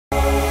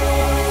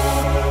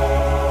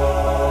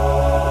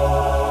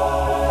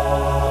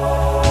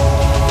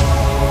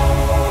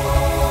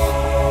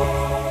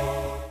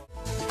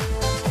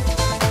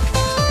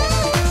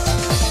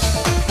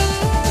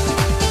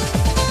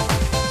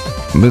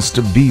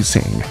Mr. B.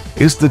 Singh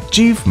is the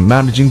Chief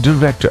Managing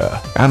Director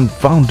and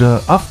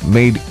founder of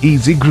Made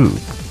Easy Group.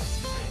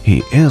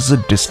 He is a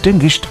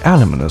distinguished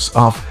alumnus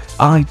of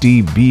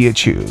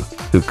ITBHU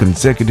who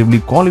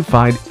consecutively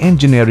qualified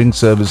engineering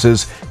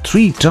services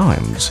 3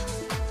 times.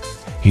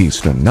 He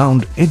is a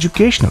renowned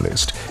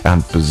educationalist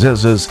and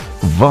possesses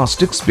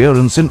vast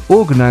experience in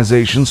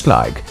organizations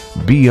like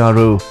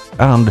BRO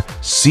and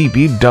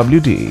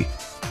CPWD.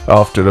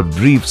 After a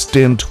brief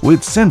stint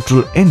with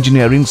Central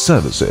Engineering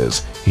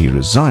Services, he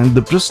resigned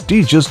the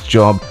prestigious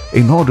job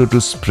in order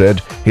to spread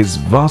his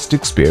vast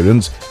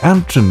experience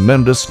and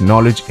tremendous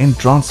knowledge in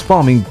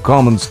transforming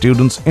common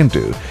students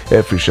into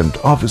efficient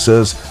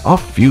officers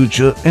of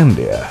future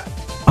India.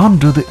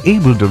 Under the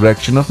able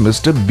direction of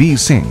Mr. B.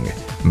 Singh,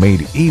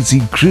 Made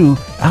Easy grew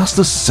as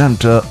the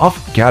center of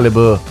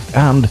caliber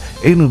and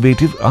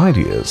innovative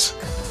ideas.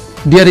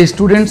 Dear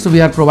students, we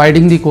are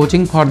providing the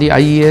coaching for the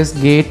IAS,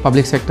 GATE,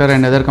 public sector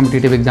and other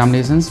competitive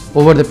examinations.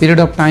 Over the period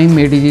of time,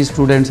 Made Easy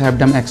students have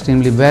done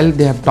extremely well.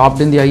 They have topped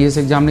in the IAS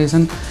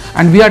examination,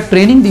 and we are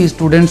training these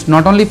students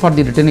not only for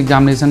the written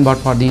examination but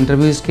for the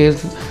interview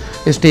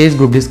stage,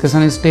 group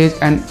discussion stage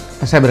and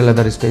several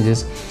other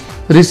stages.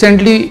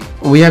 Recently,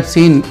 we have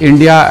seen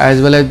India as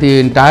well as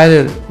the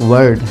entire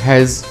world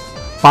has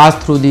passed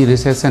through the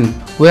recession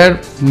where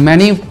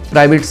many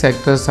private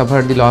sectors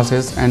suffered the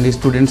losses and the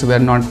students were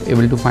not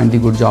able to find the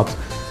good jobs.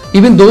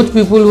 Even those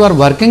people who are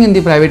working in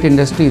the private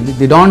industry,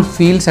 they don't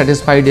feel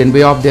satisfied in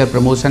way of their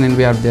promotion, in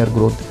way of their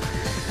growth.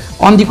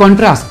 On the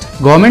contrast,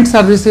 government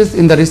services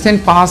in the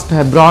recent past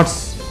have brought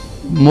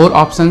more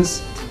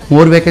options,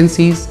 more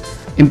vacancies,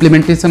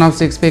 implementation of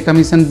 6 pay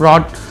commission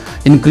brought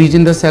increase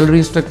in the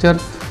salary structure.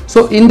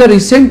 So in the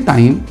recent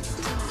time,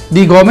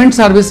 the government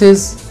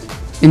services,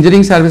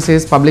 engineering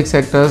services, public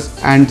sectors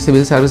and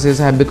civil services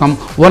have become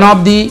one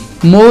of the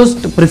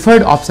most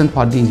preferred options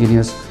for the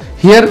engineers.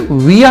 Here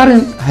we are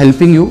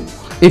helping you.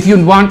 If you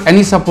want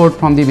any support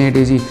from the Made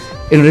Easy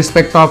in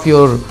respect of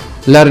your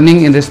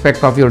learning, in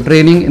respect of your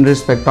training, in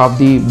respect of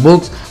the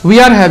books,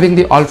 we are having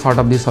the all sort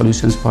of the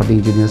solutions for the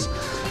engineers.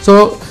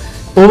 So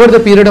over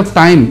the period of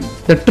time,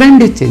 the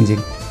trend is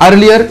changing.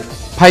 Earlier,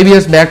 5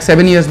 years back,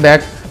 7 years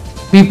back,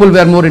 people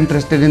were more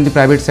interested in the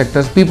private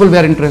sectors, people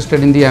were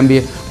interested in the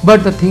MBA,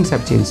 but the things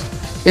have changed.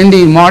 In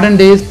the modern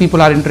days,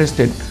 people are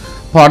interested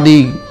for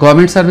the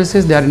government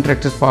services, they are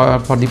interested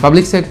for the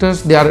public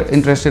sectors, they are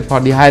interested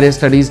for the higher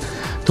studies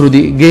through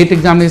the GATE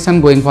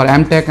examination, going for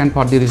MTech and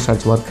for the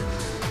research work.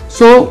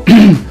 So,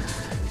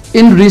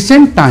 in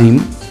recent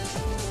time,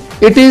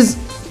 it is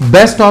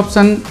best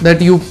option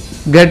that you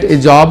get a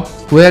job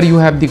where you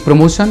have the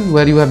promotion,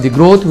 where you have the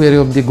growth, where you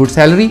have the good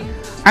salary,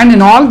 and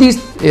in all these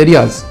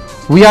areas,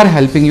 we are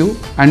helping you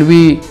and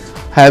we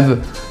have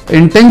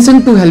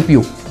intention to help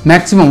you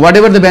maximum.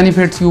 Whatever the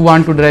benefits you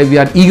want to derive, we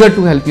are eager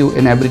to help you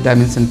in every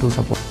dimension to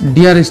support.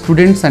 Dear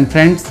students and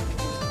friends,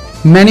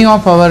 many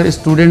of our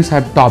students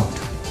have topped.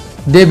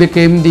 They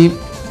became the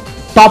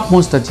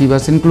topmost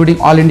achievers, including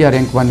All India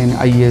Rank 1 in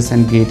IAS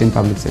and GATE in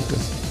public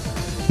sectors.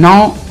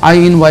 Now I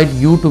invite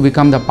you to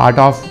become the part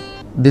of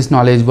this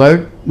knowledge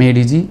world, Made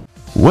Easy.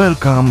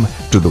 Welcome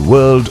to the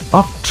world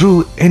of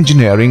true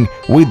engineering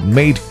with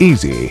Made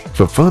Easy.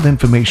 For further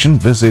information,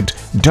 visit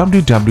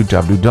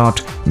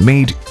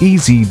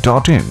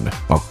www.madeeasy.in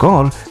or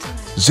call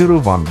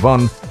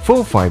 011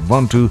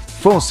 4512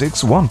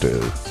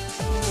 4612.